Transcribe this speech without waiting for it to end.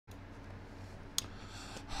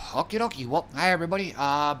Okie dokie. Well, hi everybody.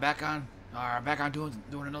 Back on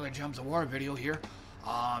doing another Gems of War video here.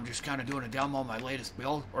 Just kind of doing a demo of my latest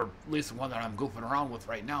build, or at least the one that I'm goofing around with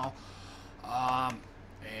right now.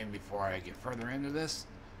 And before I get further into this,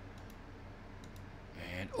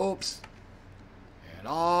 and oops, and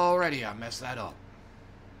already I messed that up.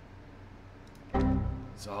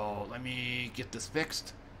 So let me get this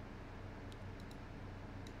fixed.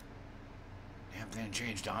 Damn thing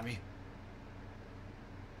changed on me.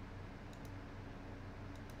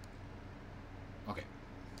 Okay.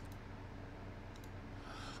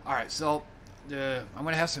 Alright, so I'm going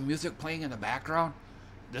to have some music playing in the background.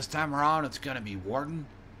 This time around, it's going to be Warden,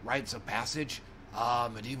 Rites of Passage,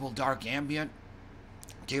 Medieval Dark Ambient.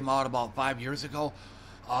 Came out about 5 years ago.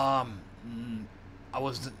 I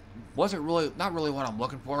wasn't really, not really what I'm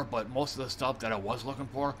looking for, but most of the stuff that I was looking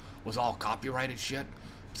for was all copyrighted shit.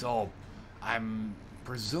 So I'm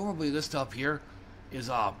presumably this stuff here is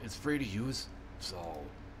it's free to use. So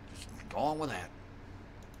just go on with that.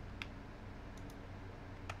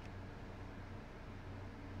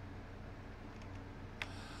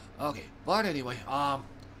 Okay, but anyway, let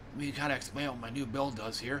me kind of explain what my new build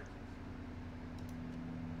does here.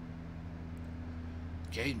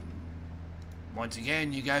 Okay, once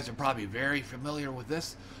again, you guys are probably very familiar with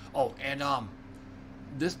this. Oh, and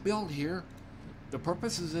this build here, the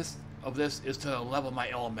purpose of this is to level my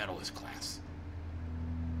Elementalist class.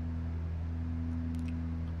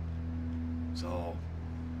 So,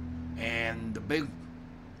 and the big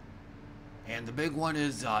one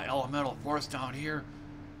is Elemental Force down here.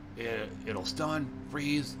 It'll stun,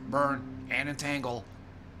 freeze, burn, and entangle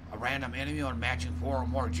a random enemy on matching 4 or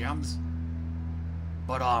more gems.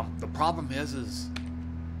 But the problem is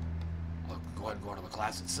I'll go ahead and go to the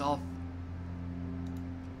class itself.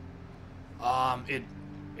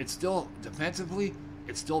 It's still defensively,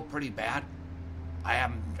 it's still pretty bad.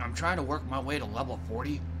 I'm trying to work my way to level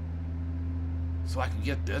 40 so I can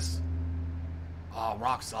get this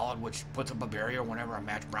rock solid, which puts up a barrier whenever I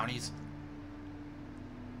match brownies.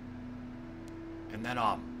 And then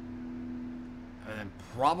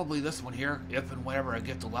probably this one here, if and whenever I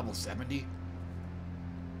get to level 70.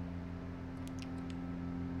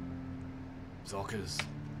 So, cause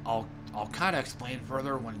I'll kind of explain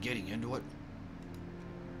further when getting into it.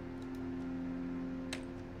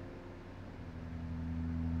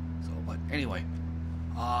 So, but anyway,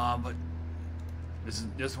 but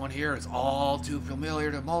this one here is all too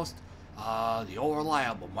familiar to most. The old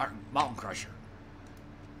reliable Mountain Crusher.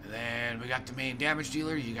 And then we got the main damage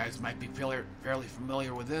dealer. You guys might be fairly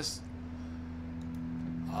familiar with this.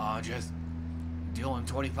 Just dealing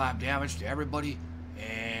 25 damage to everybody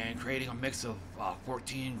and creating a mix of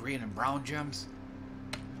 14 green and brown gems.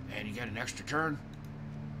 And you get an extra turn.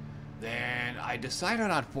 Then I decided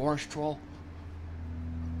on Forest Troll.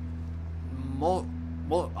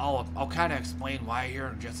 I'll kind of explain why here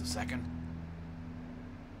in just a second.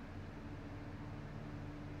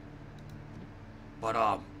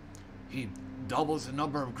 But he doubles the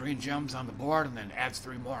number of green gems on the board and then adds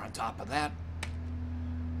 3 more on top of that.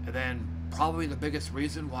 And then probably the biggest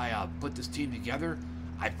reason why I put this team together,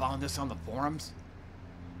 I found this on the forums.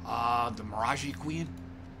 The Mirage Queen.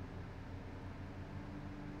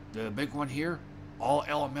 The big one here, all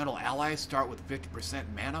elemental allies start with 50%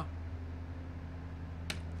 mana.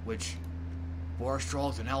 Which, Forest Troll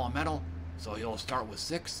is an elemental, so he'll start with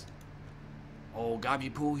 6. Oh,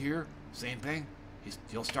 Gabipu here, same thing.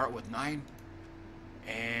 He'll start with 9.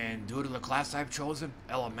 And due to the class I've chosen,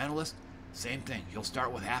 Elementalist, same thing. He'll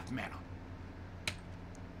start with half mana.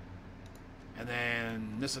 And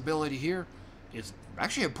then this ability here is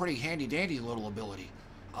actually a pretty handy-dandy little ability.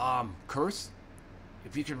 Curse,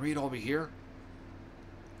 if you can read over here,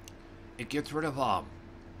 it gets rid of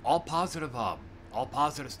all positive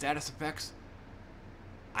status effects.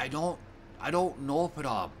 I don't know if it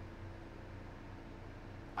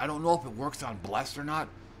I don't know if it works on Bless or not.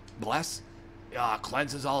 Bless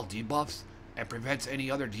cleanses all debuffs and prevents any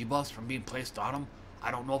other debuffs from being placed on them. I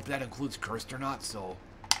don't know if that includes Cursed or not, so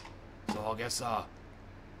I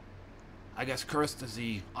guess Cursed is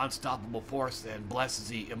the unstoppable force and Bless is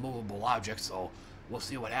the immovable object, so we'll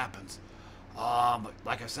see what happens. But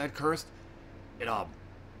like I said, Cursed, it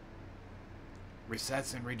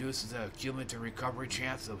resets and reduces the cumulative recovery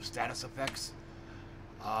chance of status effects.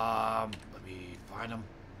 Let me find them.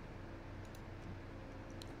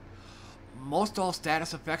 Most all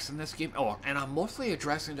status effects in this game, and I'm mostly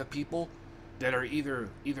addressing the people that are either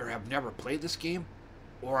have never played this game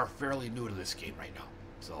or are fairly new to this game right now.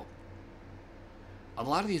 So, a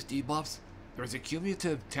lot of these debuffs, there's a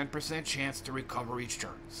cumulative 10% chance to recover each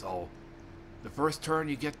turn. So, the first turn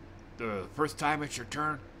you get, the first time it's your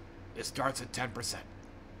turn, it starts at 10%.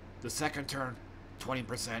 The second turn,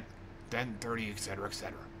 20%, then 30, etc.,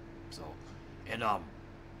 etc. So, and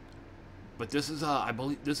but this is I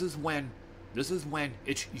believe this is when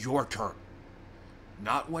it's your turn,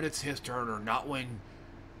 not when it's his turn, or not when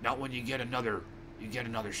you get another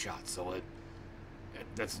shot. So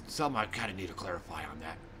that's something I kind of need to clarify on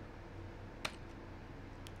that.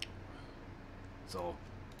 So,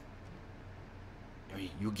 I mean,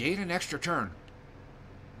 you gain an extra turn,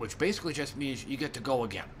 which basically just means you get to go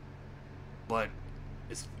again. But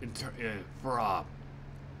it's for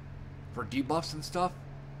debuffs and stuff,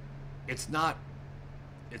 it's not.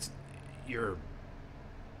 It's your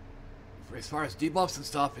as far as debuffs and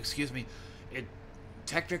stuff. Excuse me. It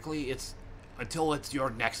technically it's until it's your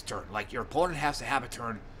next turn. Like your opponent has to have a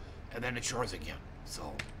turn, and then it's yours again.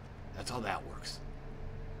 So that's how that works.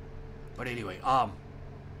 But anyway,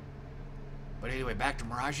 back to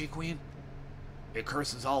Mirage Queen. It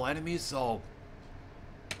curses all enemies, so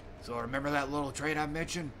remember that little trait I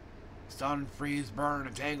mentioned? Stun, freeze, burn,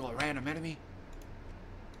 entangle a random enemy.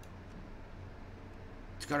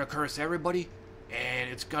 It's gonna curse everybody, and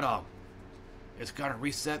it's gonna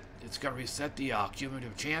reset the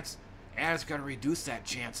cumulative chance, and it's gonna reduce that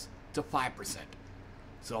chance to 5%.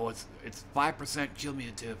 So it's 5%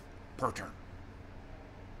 cumulative per turn.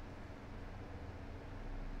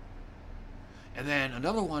 And then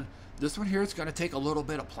another one, this one here is going to take a little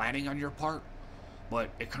bit of planning on your part, but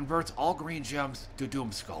it converts all green gems to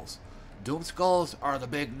Doom Skulls. Doom Skulls are the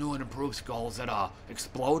big new and improved skulls that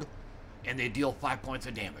explode, and they deal 5 points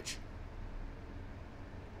of damage.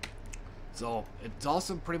 So it's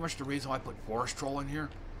also pretty much the reason why I put Forest Troll in here,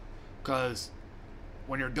 because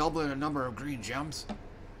when you're doubling the number of green gems,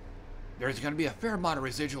 there's going to be a fair amount of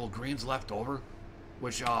residual greens left over,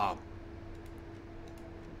 which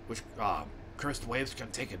Cursed Waves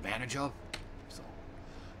can take advantage of. So,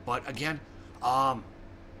 but again,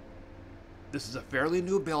 this is a fairly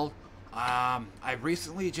new build. I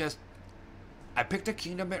recently I picked a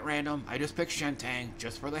kingdom at random. I just picked Shentang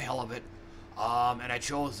just for the hell of it. And I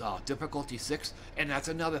chose difficulty 6, and that's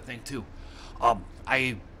another thing too.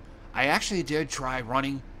 I actually did try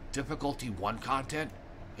running difficulty 1 content,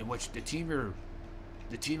 in which the team you're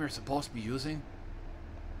supposed to be using,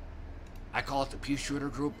 I call it the Pea Shooter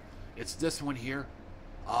group. It's this one here.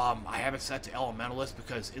 I have it set to Elementalist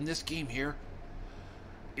because in this game here,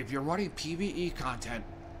 if you're running PvE content,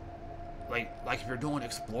 like if you're doing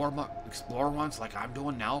explore runs like I'm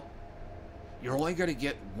doing now, you're only going to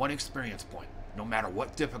get 1 experience point, no matter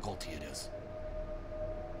what difficulty it is.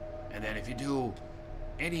 And then if you do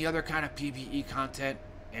any other kind of PvE content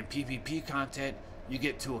and PvP content, you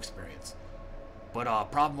get 2 experience. But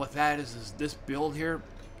problem with that is this build here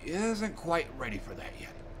isn't quite ready for that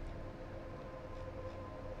yet.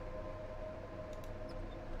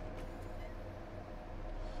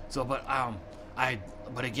 So, but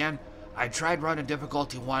again, I tried running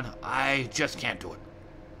difficulty 1. I just can't do it.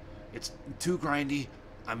 It's too grindy.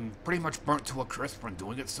 I'm pretty much burnt to a crisp from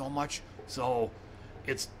doing it so much. So,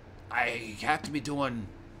 I have to be doing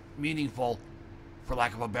meaningful, for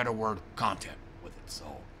lack of a better word, content with it.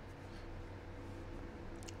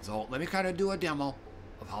 So let me kind of do a demo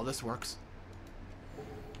of how this works.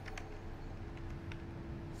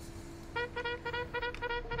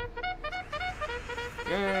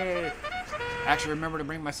 Yay! Actually, remember to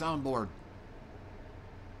bring my soundboard.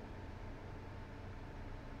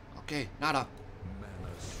 Okay, nada.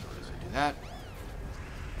 Do that.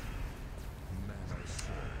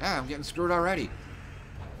 Yeah, I'm getting screwed already.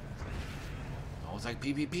 Oh, it's like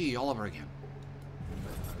PvP all over again.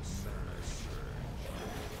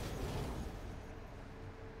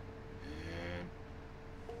 And...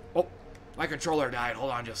 oh, my controller died.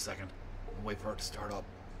 Hold on just a second. I'll wait for it to start up.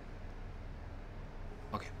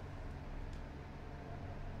 Okay.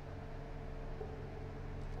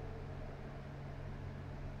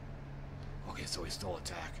 Okay, so he stole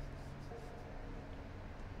attack.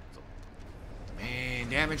 So, main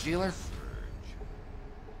damage dealer.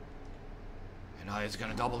 And now he's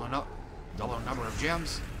gonna double the number of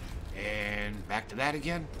gems. And back to that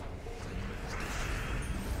again.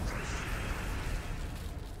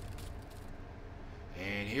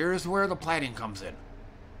 And here's where the planning comes in.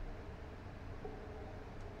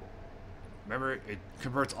 Remember, it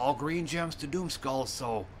converts all green gems to Doom Skulls,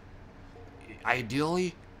 so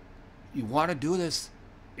ideally, you want to do this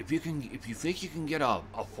if you think you can get a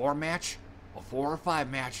 4 or 5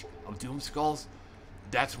 match of Doom Skulls,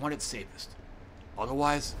 that's when it's safest.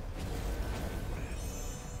 Otherwise,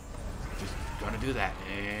 just gonna do that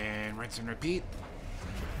and rinse and repeat.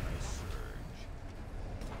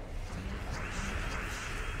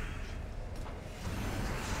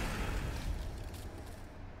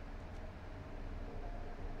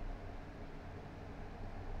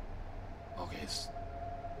 it's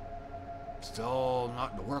still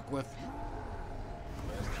nothing to work with.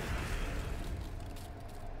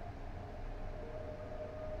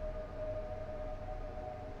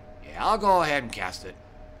 Yeah, I'll go ahead and cast it.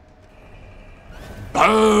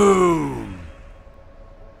 Boom!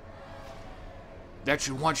 That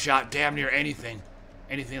should one-shot damn near anything.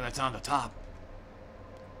 Anything that's on the top.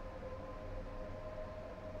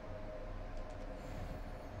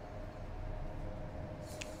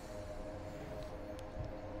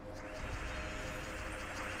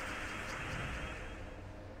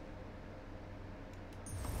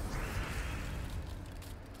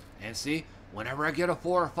 And see, whenever I get a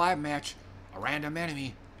 4 or 5 match, a random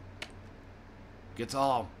enemy gets a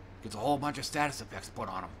whole bunch of status effects put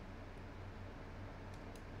on them.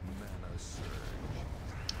 Mana surge.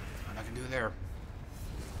 And I can do there.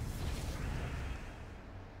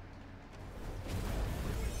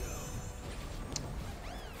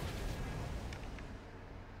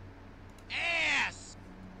 Ass!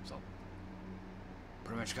 So,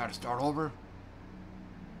 pretty much got to start over.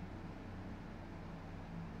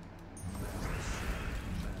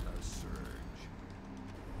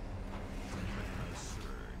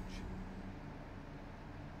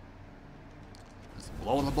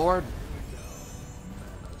 Blow the board.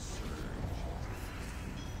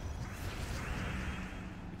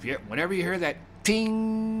 Whenever you hear that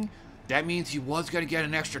ting, that means he was going to get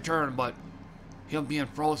an extra turn, but him being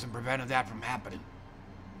frozen prevented that from happening.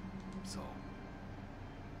 So.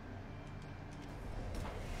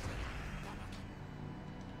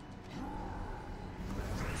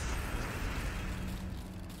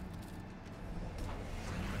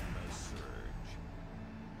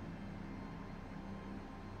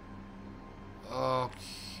 Okay,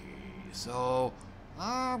 so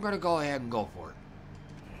I'm gonna go ahead and go for it.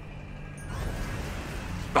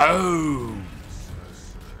 Boom!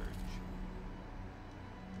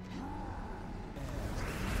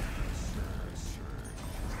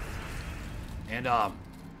 And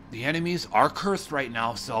the enemies are cursed right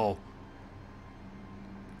now, so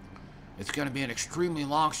it's gonna be an extremely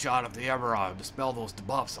long shot if they ever dispel those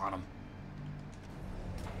debuffs on them.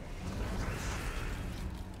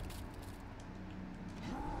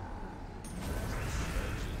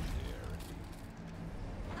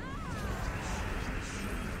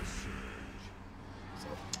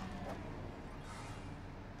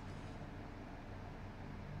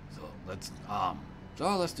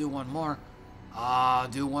 So let's do one more.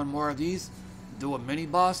 Do one more of these. Do a mini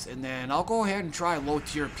boss, and then I'll go ahead and try low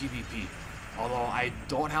tier PvP. Although I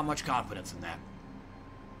don't have much confidence in that.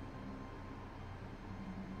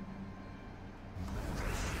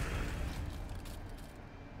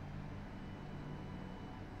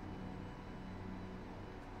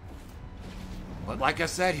 But like I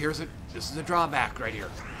said, this is a drawback right here.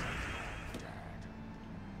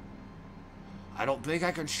 I don't think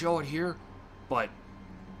I can show it here, but,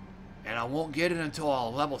 and I won't get it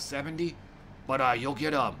until level 70, but you'll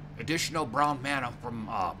get additional brown mana from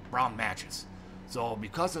brown matches. So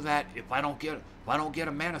because of that, if I don't get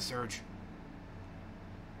a mana surge,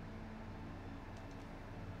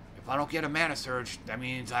 that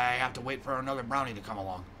means I have to wait for another brownie to come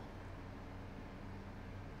along.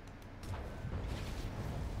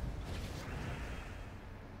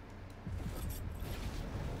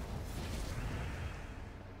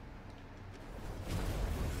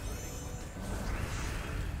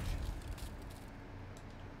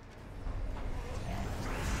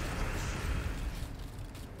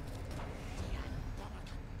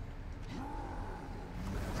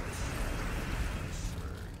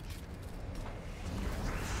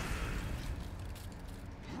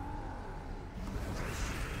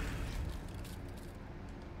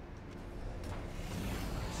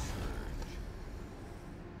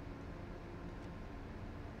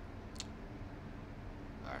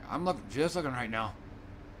 I'm just looking right now.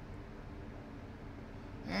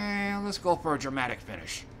 And let's go for a dramatic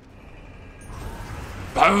finish.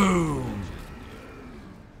 Boom!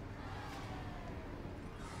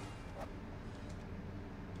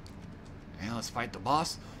 And let's fight the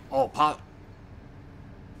boss. Oh,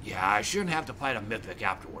 yeah, I shouldn't have to fight a mythic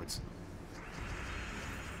afterwards.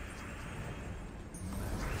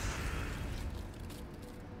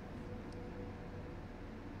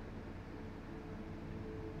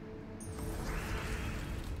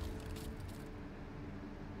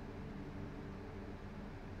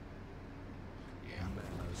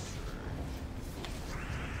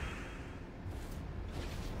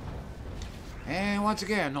 And once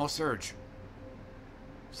again, no surge.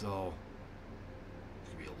 So,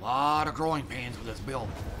 there's gonna be a lot of growing pains with this build.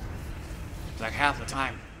 It's like half the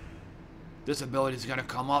time. this ability is going to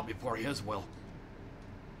come up before his will.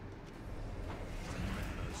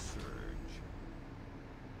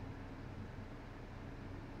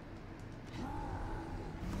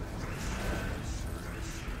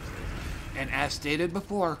 And as stated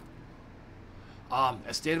before,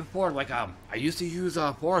 like I used to use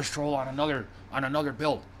a Forest Troll on another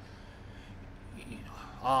build.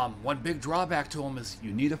 One big drawback to him is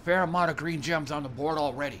you need a fair amount of green gems on the board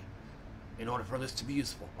already in order for this to be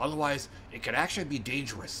useful. Otherwise, it could actually be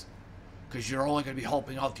dangerous because you're only going to be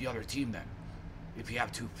helping out the other team then if you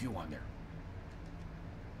have too few on there.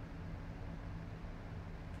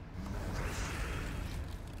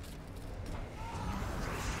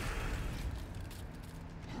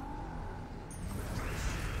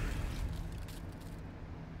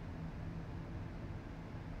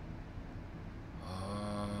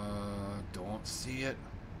 Don't see it.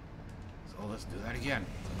 So let's do that again.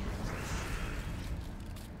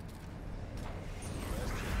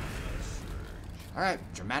 All right,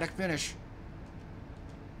 dramatic finish.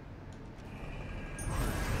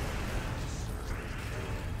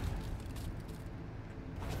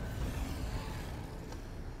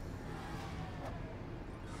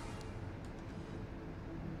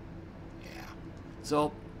 Yeah.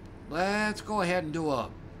 So let's go ahead and do a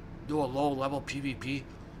low level PvP.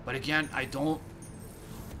 But again, I don't,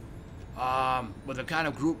 with the kind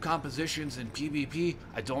of group compositions in PvP,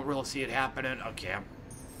 I don't really see it happening.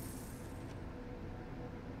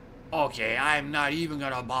 Okay, I'm not even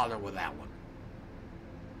going to bother with that one.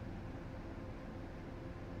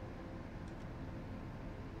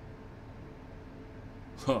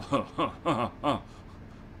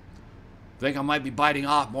 Think I might be biting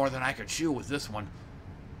off more than I could chew with this one.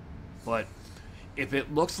 But if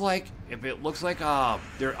it looks like I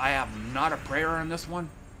have not a prayer in this one,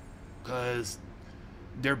 because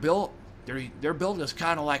their build is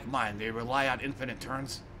kind of like mine. They rely on infinite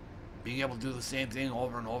turns, being able to do the same thing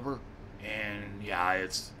over and over, and yeah,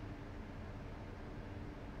 it's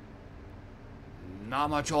not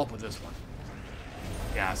much hope with this one.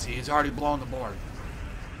 Yeah, see, he's already blown the board.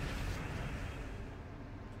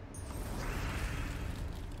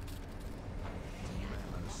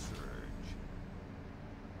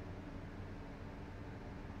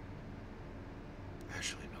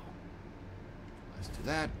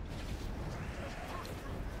 That.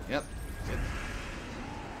 Yep.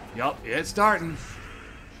 It's starting.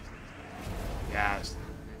 Yes.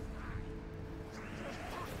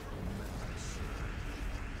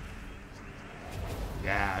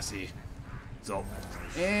 Yeah, I see. So,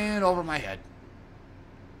 and over my head.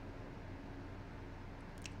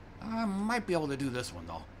 I might be able to do this one,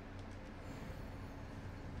 though.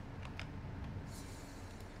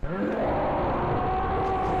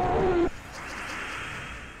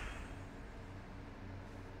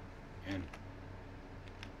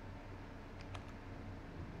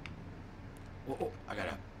 I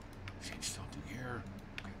gotta change something here.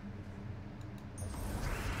 Okay.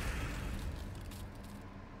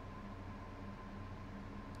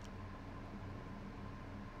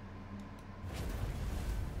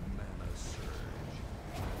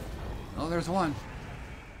 Oh, there's one.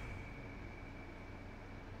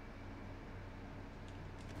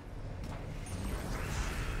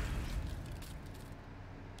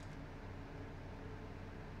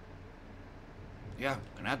 Yeah,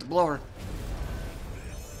 gonna have to blow her.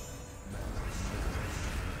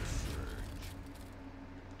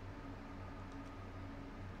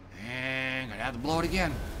 To blow it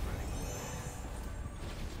again.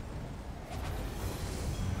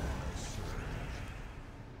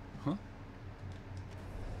 Huh?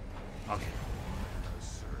 Okay.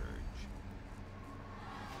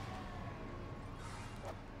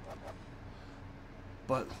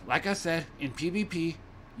 But like I said, in PvP,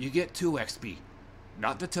 you get 2 XP.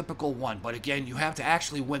 Not the typical 1, but again, you have to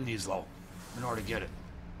actually win these though in order to get it.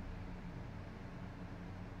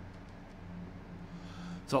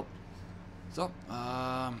 So,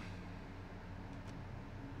 and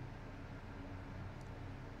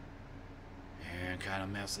kind of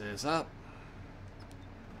mess this up.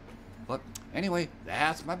 But anyway,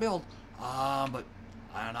 that's my build. But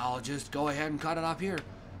I'll just go ahead and cut it off here.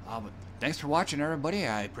 But thanks for watching, everybody.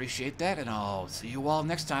 I appreciate that, and I'll see you all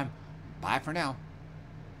next time. Bye for now.